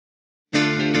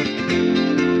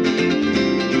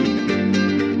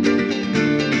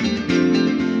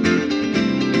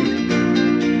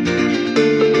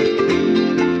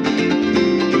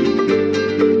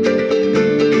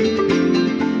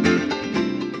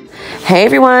Hey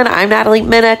everyone, I'm Nathalie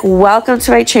Minnick. Welcome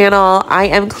to my channel. I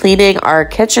am cleaning our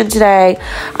kitchen today.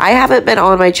 I haven't been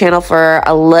on my channel for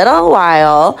a little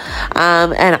while,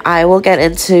 and I will get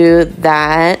into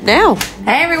that now.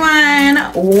 Hey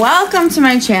everyone, welcome to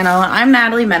my channel. I'm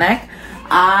Nathalie Minnick.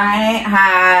 I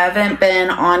haven't been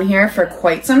on here for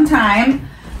quite some time.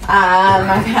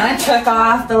 I kind of took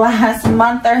off the last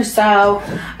month or so.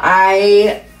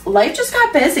 Life just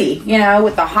got busy, you know,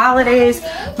 with the holidays.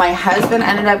 My husband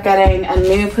ended up getting a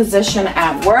new position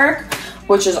at work,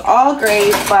 which is all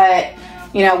great, but,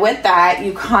 you know, with that,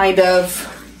 you kind of,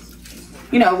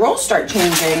 you know, roles start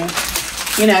changing,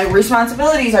 you know,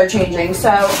 responsibilities are changing. So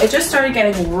it just started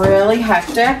getting really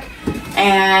hectic,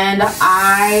 and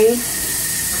I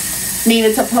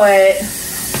needed to put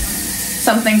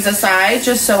some things aside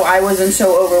just so I wasn't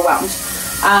so overwhelmed.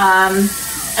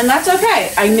 And that's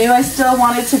okay. I knew I still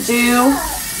wanted to do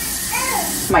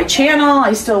my channel.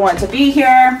 I still want to be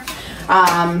here.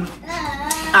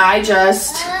 I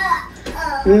just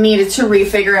needed to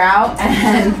refigure out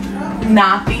and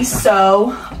not be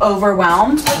so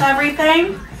overwhelmed with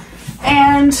everything.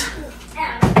 And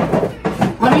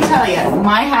let me tell you,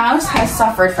 my house has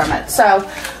suffered from it. So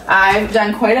I've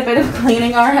done quite a bit of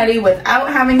cleaning already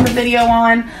without having the video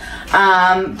on.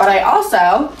 But I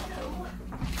also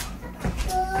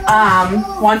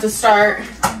want to start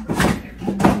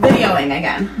videoing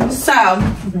again. So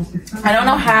I don't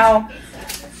know how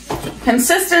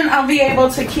consistent I'll be able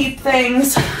to keep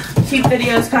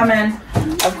videos coming.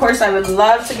 Of course, I would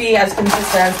love to be as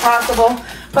consistent as possible,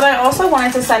 but I also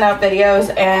wanted to send out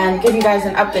videos and give you guys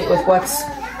an update with what's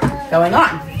going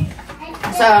on.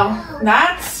 So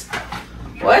that's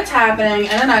what's happening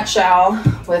in a nutshell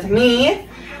with me.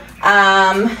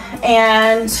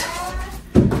 And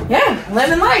yeah,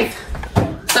 living life.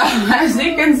 So as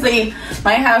you can see,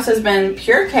 my house has been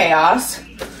pure chaos.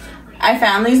 I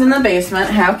found these in the basement.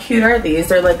 How cute are these?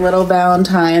 They're like little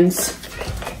Valentine's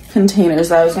containers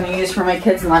that I was gonna use for my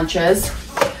kids' lunches.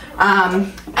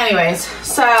 Anyways,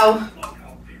 so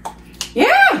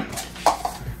yeah,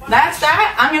 that's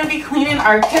that. I'm gonna be cleaning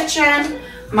our kitchen.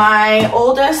 My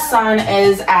oldest son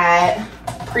is at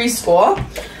preschool.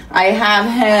 I have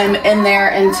him in there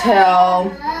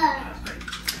until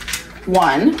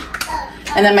 1,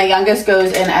 and then my youngest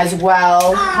goes in as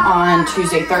well on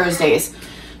Tuesday, Thursdays.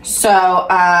 So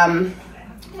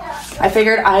I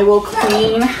figured I will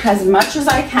clean as much as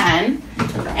I can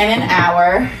in an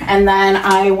hour, and then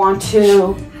I want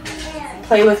to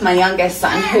play with my youngest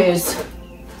son, who's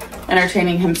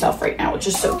entertaining himself right now, which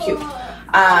is so cute.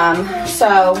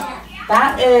 So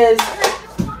that is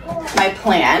my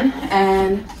plan.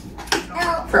 And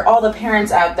for all the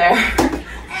parents out there,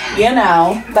 you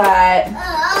know that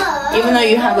even though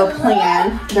you have a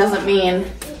plan, doesn't mean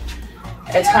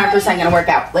it's 100% going to work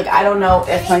out. Like, I don't know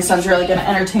if my son's really going to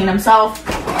entertain himself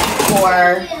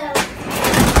for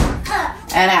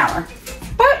an hour.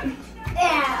 But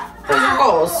those are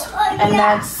goals. And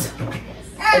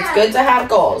it's good to have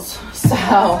goals. So,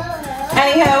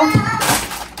 anywho,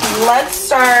 let's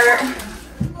start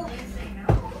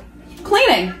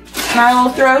cleaning. And I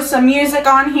will throw some music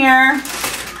on here,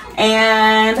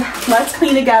 and let's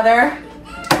clean together.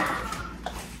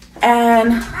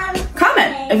 And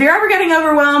comment. If you're ever getting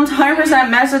overwhelmed, 100%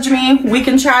 message me. We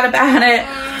can chat about it.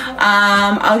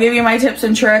 I'll give you my tips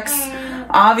and tricks.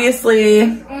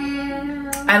 Obviously,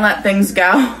 I let things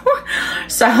go.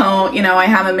 So, you know, I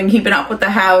haven't been keeping up with the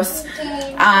house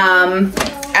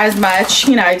as much.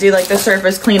 You know, I do like the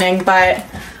surface cleaning, but,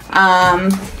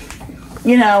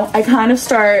 you know, I kind of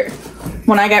start,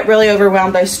 when I get really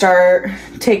overwhelmed, I start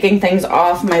taking things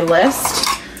off my list.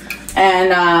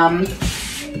 And,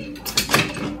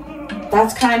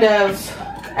 that's kind of,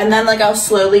 and then like I'll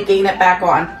slowly gain it back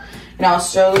on. And I'll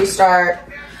slowly start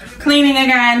cleaning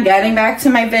again, getting back to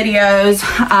my videos.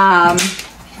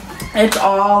 It's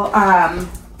all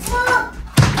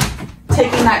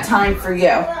taking that time for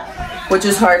you, which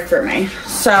is hard for me.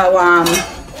 So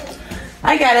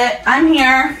I get it, I'm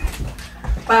here.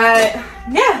 But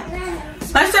yeah,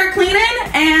 let's start cleaning,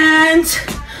 and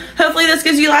hopefully this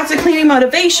gives you lots of cleaning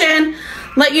motivation.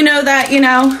 Let you know that, you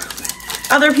know,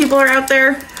 other people are out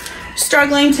there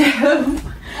struggling too,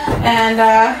 and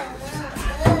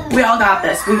we all got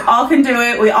this. We all can do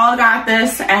it. We all got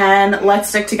this, and let's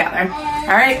stick together. All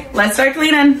right, let's start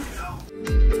cleaning.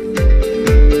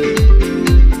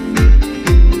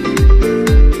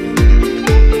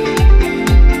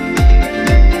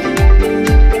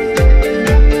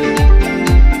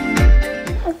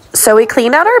 So we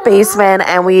cleaned out our basement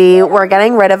and we were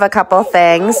getting rid of a couple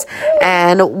things.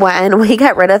 And when we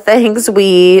get rid of things,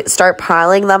 we start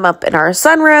piling them up in our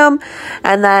sunroom.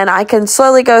 And then I can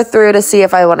slowly go through to see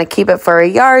if I want to keep it for a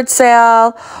yard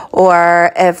sale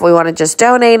or if we want to just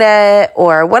donate it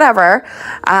or whatever.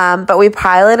 But we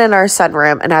pile it in our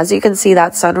sunroom. And as you can see,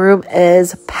 that sunroom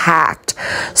is packed.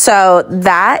 So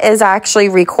that is actually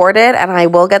recorded and I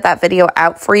will get that video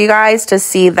out for you guys to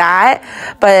see that.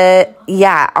 But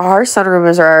yeah, our sunroom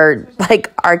is our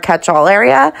catch-all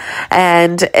area,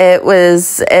 and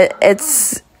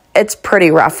it's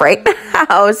pretty rough right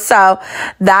now. So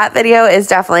that video is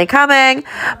definitely coming.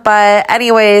 But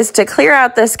anyways, to clear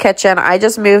out this kitchen, I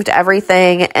just moved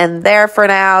everything in there for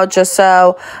now, just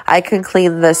so I can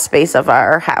clean the space of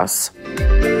our house.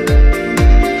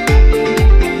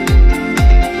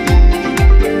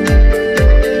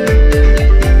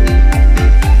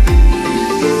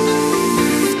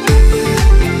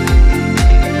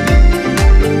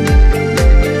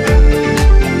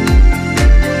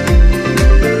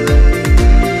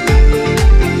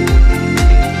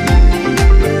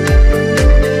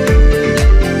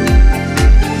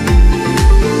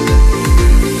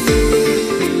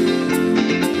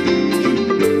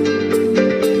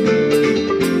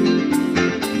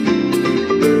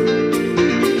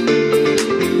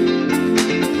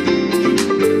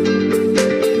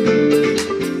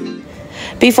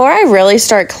 Before I really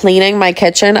start cleaning my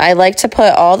kitchen, I like to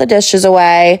put all the dishes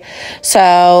away,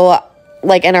 so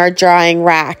like in our drying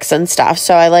racks and stuff.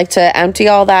 So I like to empty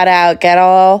all that out, get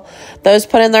all those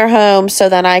put in their home, so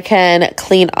then I can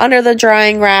clean under the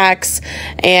drying racks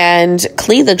and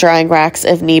clean the drying racks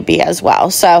if need be as well.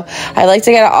 So I like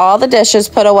to get all the dishes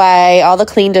put away, all the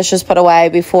clean dishes put away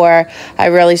before I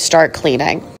really start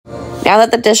cleaning. Now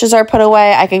that the dishes are put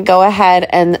away, I can go ahead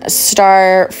and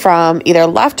start from either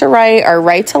left to right or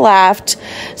right to left.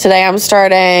 Today I'm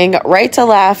starting right to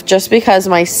left just because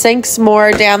my sink's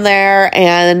more down there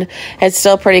and it's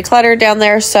still pretty cluttered down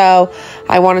there. So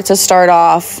I wanted to start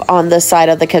off on this side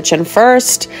of the kitchen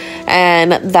first.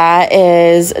 And that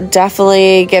is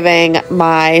definitely giving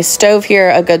my stove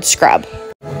here a good scrub.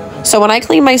 So when I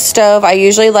clean my stove, I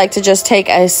usually like to just take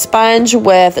a sponge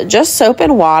with just soap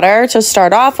and water to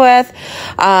start off with.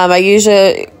 I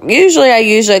usually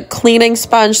use a cleaning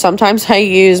sponge. Sometimes I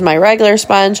use my regular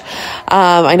sponge.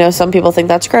 I know some people think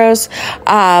that's gross,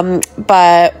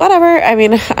 but whatever. I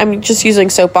mean, I'm just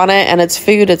using soap on it and it's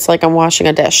food. It's like I'm washing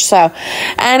a dish. So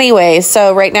anyway,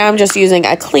 so right now I'm just using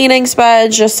a cleaning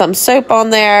sponge, just some soap on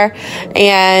there,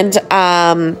 and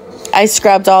I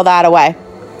scrubbed all that away.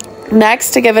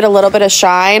 Next, to give it a little bit of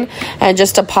shine and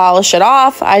just to polish it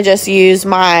off, I just use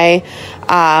my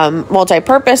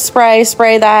multi-purpose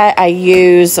spray that. I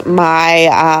use my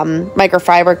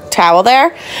microfiber towel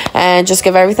there and just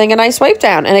give everything a nice wipe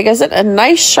down. And it gives it a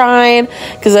nice shine,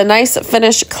 gives a nice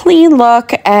finished clean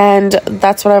look, and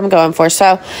that's what I'm going for.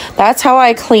 So that's how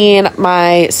I clean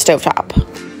my stovetop.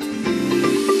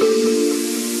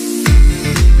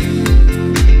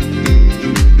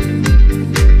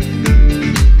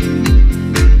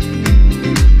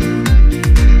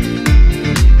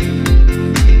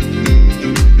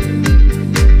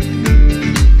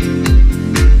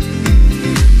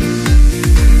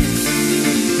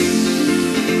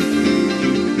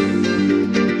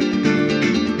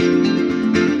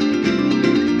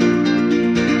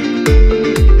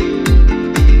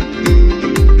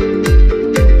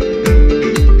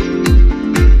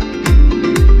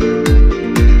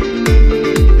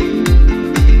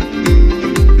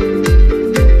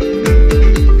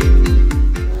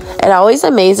 It always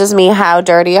amazes me how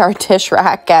dirty our dish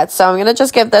rack gets. So I'm going to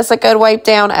just give this a good wipe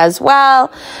down as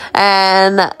well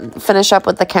and finish up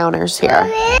with the counters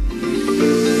here.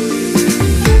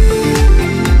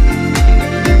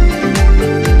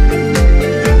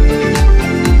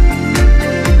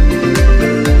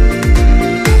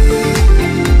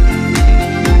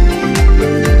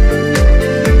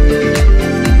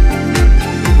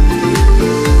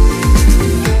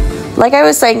 Like I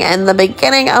was saying in the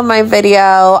beginning of my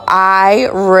video, I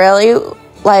really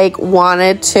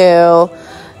wanted to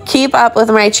keep up with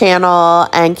my channel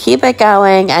and keep it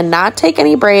going and not take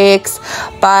any breaks,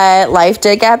 but life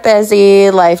did get busy.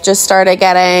 Life just started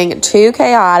getting too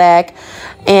chaotic,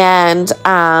 and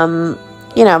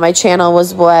you know, my channel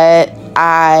was what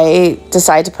I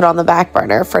decided to put on the back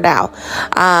burner for now.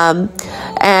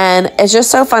 And it's just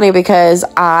so funny because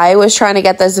I was trying to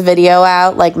get this video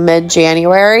out like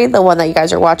mid-January, the one that you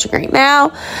guys are watching right now,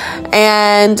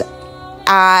 and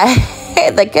I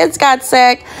the kids got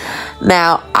sick.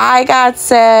 Now I got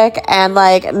sick, and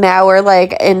like now we're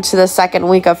like into the second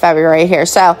week of February here.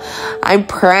 So I'm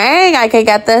praying I could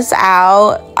get this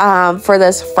out for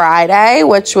this Friday,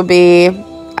 which would be,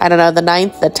 I don't know, the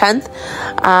 9th, the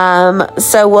 10th.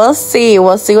 So we'll see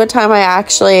what time I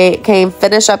actually can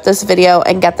finish up this video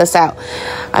and get this out.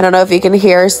 I don't know if you can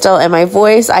hear still in my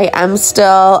voice, I am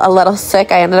still a little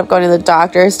sick. I ended up going to the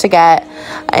doctor's to get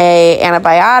a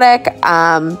antibiotic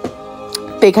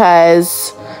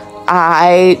because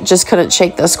I just couldn't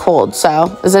shake this cold.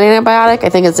 So is it an antibiotic? I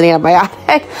think it's an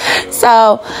antibiotic.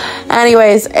 So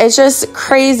anyways, it's just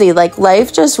crazy. Like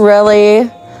life just really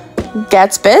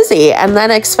gets busy, and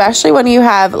then especially when you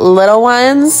have little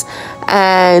ones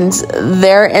and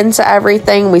they're into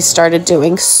everything. We started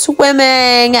doing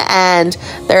swimming and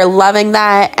they're loving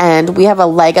that, and we have a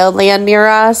Legoland near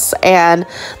us and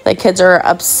the kids are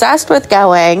obsessed with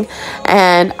going.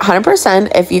 And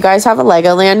 100%, if you guys have a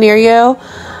Legoland near you,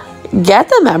 get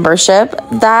the membership.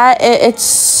 That it's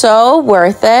so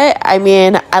worth it. I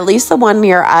mean, at least the one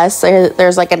near us,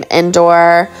 there's like an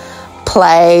indoor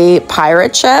play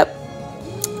pirate ship,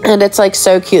 and it's like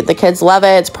so cute. The kids love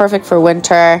it. It's perfect for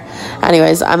winter.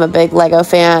 Anyways, I'm a big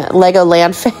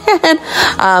Legoland fan,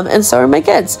 and so are my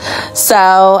kids.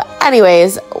 So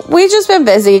anyways, we've just been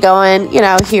busy going, you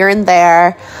know, here and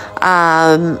there,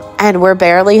 and we're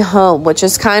barely home, which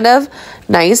is kind of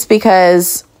nice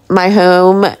because my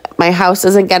house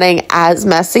isn't getting as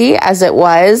messy as it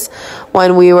was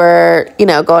when we were, you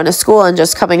know, going to school and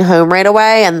just coming home right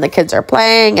away, and the kids are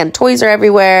playing and toys are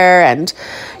everywhere and,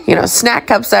 you know, snack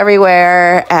cups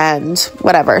everywhere and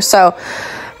whatever. So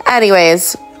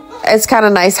anyways, it's kind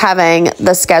of nice having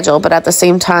the schedule, but at the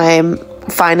same time,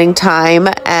 finding time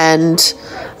and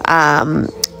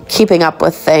keeping up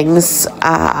with things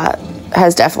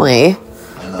has definitely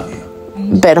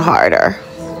been harder.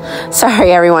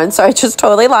 Sorry, everyone. So I just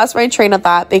totally lost my train of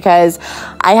thought because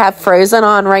I have Frozen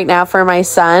on right now for my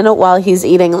son while he's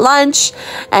eating lunch,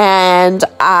 and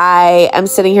I am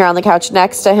sitting here on the couch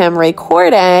next to him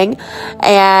recording,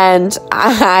 and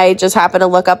I just happen to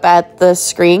look up at the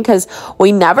screen because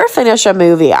we never finish a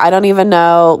movie. I don't even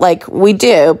know, like we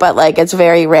do, but like it's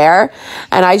very rare,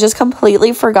 and I just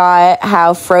completely forgot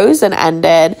how Frozen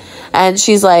ended. And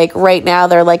she's like, right now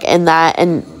they're like in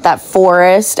that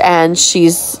forest, and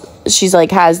she's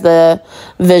like has the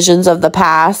visions of the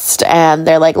past, and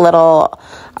they're like little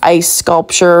ice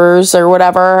sculptures or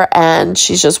whatever, and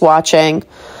she's just watching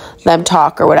them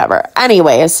talk or whatever.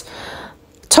 Anyways,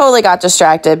 totally got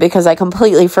distracted because I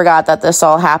completely forgot that this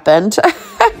all happened.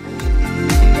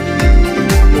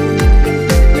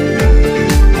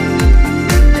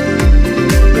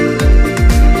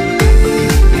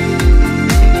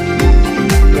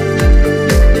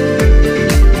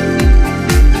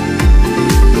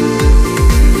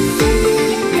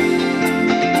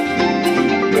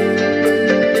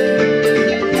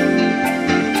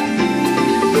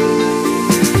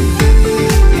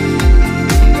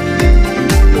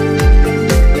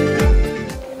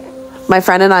 My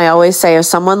friend and I always say if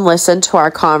someone listened to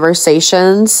our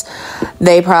conversations,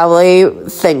 they probably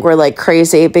think we're like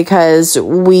crazy because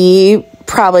we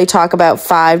probably talk about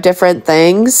 5 different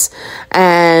things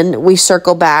and we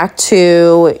circle back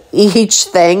to each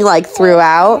thing like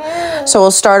throughout. So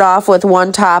we'll start off with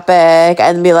one topic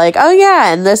and be like, oh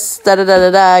yeah, and this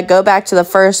go back to the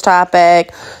first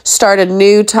topic, start a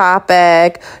new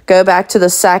topic, go back to the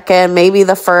second, maybe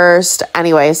the first.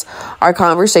 Anyways, our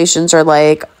conversations are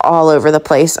like all over the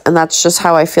place, and that's just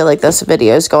how I feel like this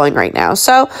video is going right now.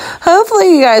 So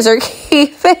hopefully you guys are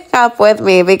keeping up with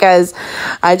me because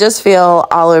I just feel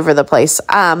all over the place.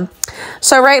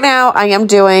 So right now I am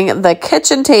doing the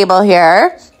kitchen table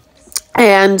here,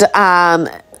 and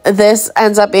this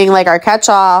ends up being like our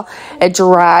catch-all. It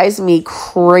drives me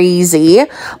crazy.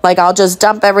 Like I'll just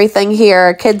dump everything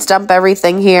here, kids dump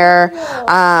everything here,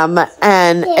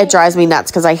 and it drives me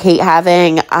nuts because I hate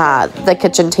having the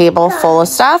kitchen table full of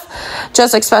stuff.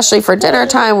 Just especially for dinner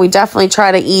time, we definitely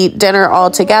try to eat dinner all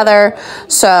together.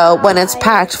 So when it's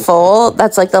packed full,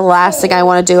 that's like the last thing I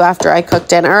want to do after I cook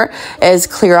dinner is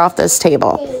clear off this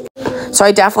table. So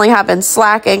I definitely have been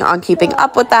slacking on keeping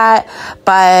up with that,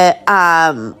 but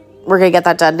we're going to get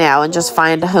that done now and just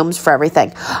find homes for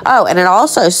everything. Oh, and it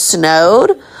also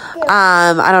snowed.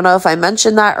 I don't know if I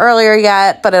mentioned that earlier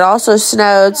yet, but it also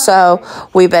snowed. So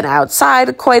we've been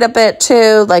outside quite a bit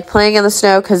too, like playing in the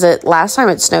snow, because last time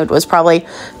it snowed was probably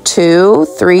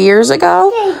 2-3 years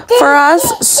ago for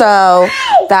us. So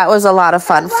that was a lot of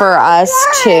fun for us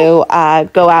to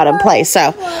go out and play.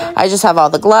 So I just have all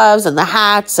the gloves and the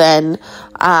hats and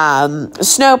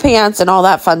snow pants and all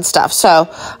that fun stuff. So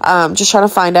just trying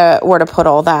to find out where to put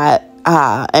all that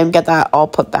and get that all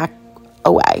put back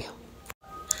away.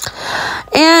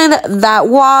 And that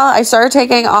wall, I started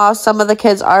taking off some of the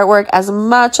kids' artwork. As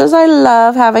much as I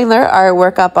love having their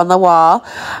artwork up on the wall,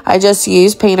 I just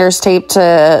use painter's tape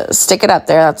to stick it up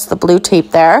there. That's the blue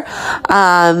tape there.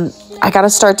 I got to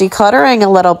start decluttering a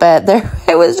little bit.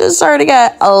 It was just starting to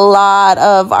get a lot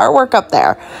of artwork up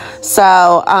there.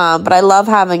 So, but I love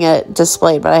having it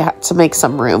displayed, but I had to make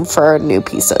some room for new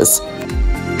pieces.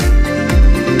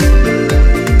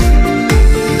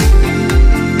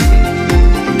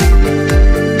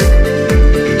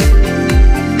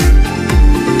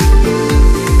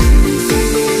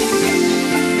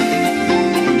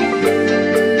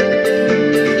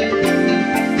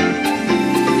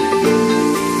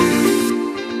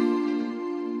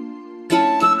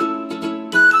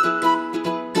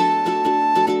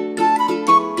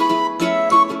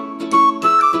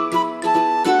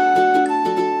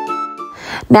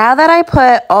 Now that I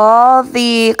put all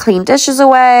the clean dishes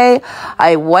away,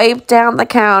 I wiped down the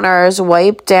counters,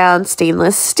 wiped down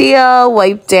stainless steel,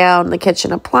 wiped down the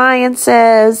kitchen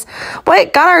appliances,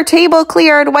 got our table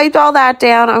cleared, wiped all that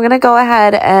down. I'm going to go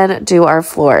ahead and do our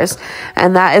floors.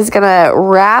 And that is going to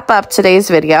wrap up today's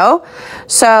video.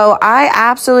 So I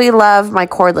absolutely love my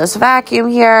cordless vacuum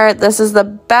here. This is the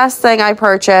best thing I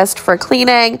purchased for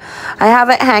cleaning. I have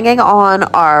it hanging on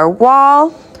our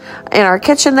wall in our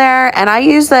kitchen there, and I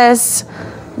use this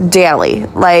daily,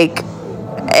 like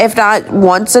if not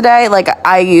once a day, like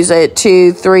I use it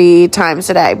 2-3 times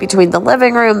a day between the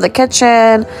living room, the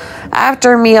kitchen,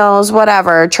 after meals,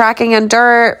 whatever, tracking in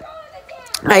dirt.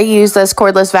 I use this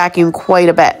cordless vacuum quite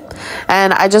a bit,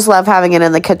 and I just love having it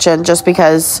in the kitchen just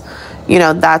because, you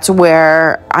know, that's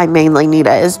where I mainly need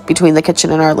it, is between the kitchen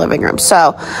and our living room.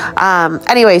 So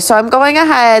anyway, so I'm going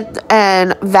ahead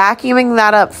and vacuuming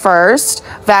that up first,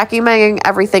 vacuuming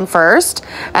everything first,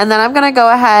 and then I'm going to go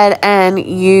ahead and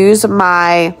use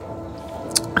my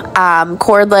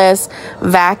cordless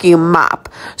vacuum mop.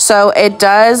 So it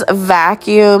does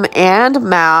vacuum and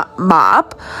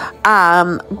mop,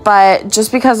 but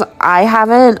just because I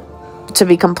haven't, to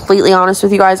be completely honest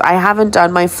with you guys, I haven't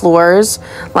done my floors,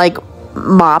 like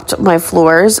mopped my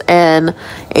floors in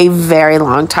a very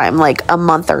long time, like a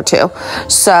month or two.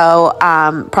 So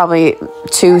probably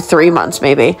 2-3 months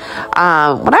maybe. Whenever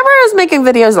I was making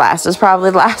videos last is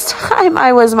probably the last time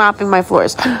I was mopping my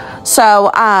floors.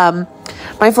 So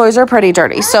my floors are pretty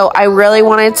dirty, so I really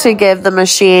wanted to give the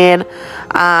machine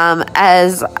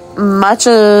as much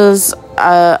as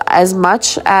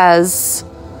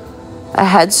a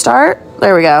head start.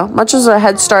 There we go. Much as a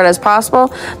head start as possible.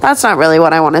 That's not really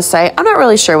what I want to say. I'm not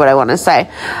really sure what I want to say.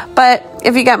 But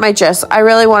if you get my gist, I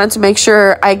really wanted to make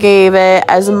sure I gave it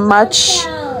as much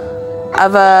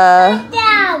of a...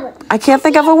 I can't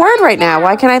think of a word right now.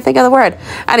 Why can't I think of the word?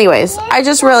 Anyways, I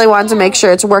just really wanted to make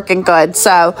sure it's working good.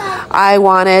 So I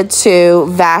wanted to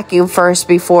vacuum first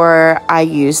before I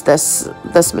use this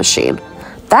machine.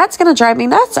 That's going to drive me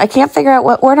nuts. I can't figure out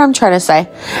what word I'm trying to say.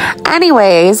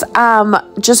 Anyways,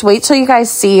 just wait till you guys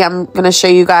see. I'm going to show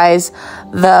you guys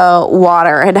the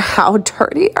water and how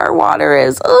dirty our water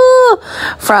is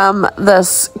from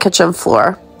this kitchen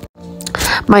floor.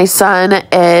 My son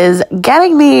is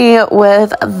getting me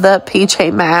with the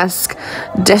PJ Masks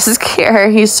disc here.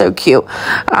 He's so cute.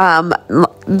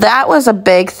 That was a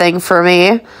big thing for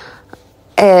me,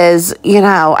 is, you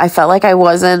know, I felt like I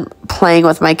wasn't playing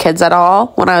with my kids at all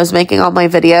when I was making all my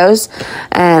videos,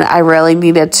 and I really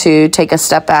needed to take a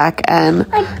step back and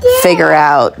figure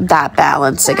out that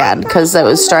balance again, because it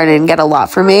was starting to get a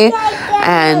lot for me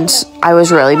and I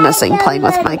was really missing playing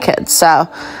with my kids. So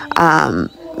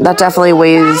that definitely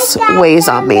weighs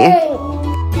on me.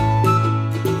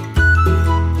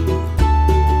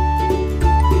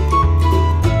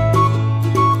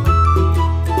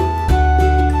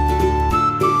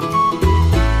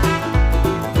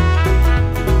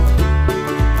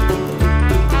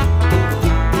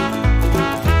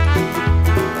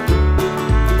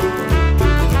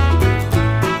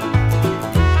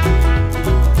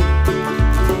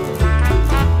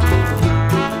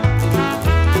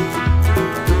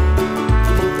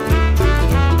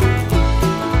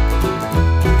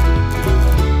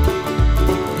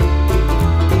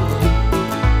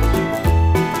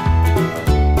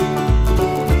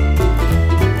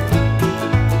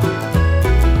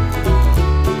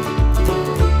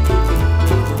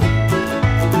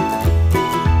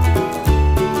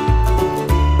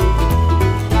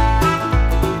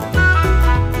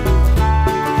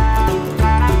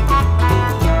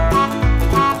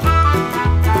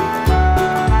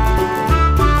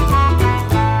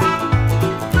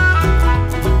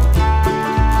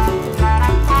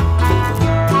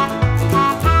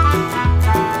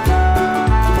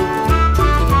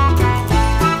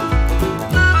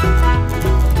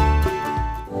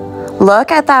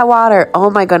 Look at that water. Oh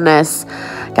my goodness.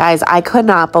 Guys, I could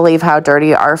not believe how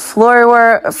dirty our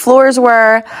floors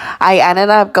were. I ended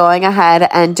up going ahead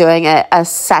and doing it a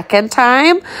second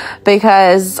time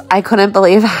because I couldn't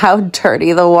believe how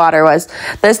dirty the water was.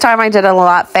 This time I did it a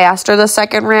lot faster the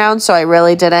second round, so I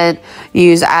really didn't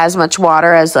use as much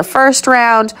water as the first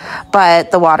round,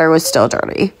 but the water was still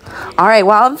dirty. All right,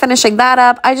 while I'm finishing that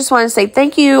up, I just want to say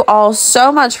thank you all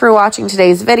so much for watching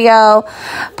today's video.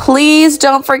 Please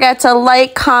don't forget to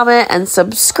like, comment, and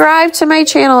subscribe to my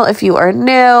channel if you are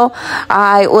new.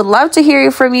 I would love to hear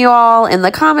from you all in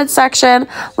the comment section.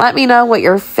 Let me know what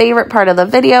your favorite part of the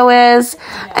video is.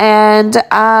 And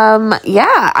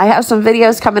yeah, I have some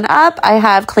videos coming up. I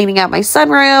have cleaning out my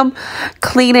sunroom,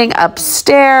 cleaning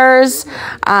upstairs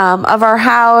of our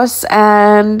house,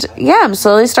 and yeah, I'm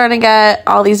slowly starting to get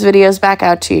all these videos back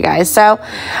out to you guys. So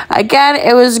again,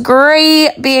 it was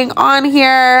great being on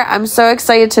here. I'm so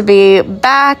excited to be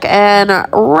back and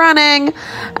running,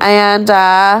 and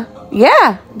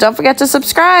yeah, don't forget to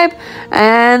subscribe,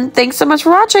 and thanks so much for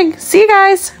watching. See you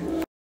guys.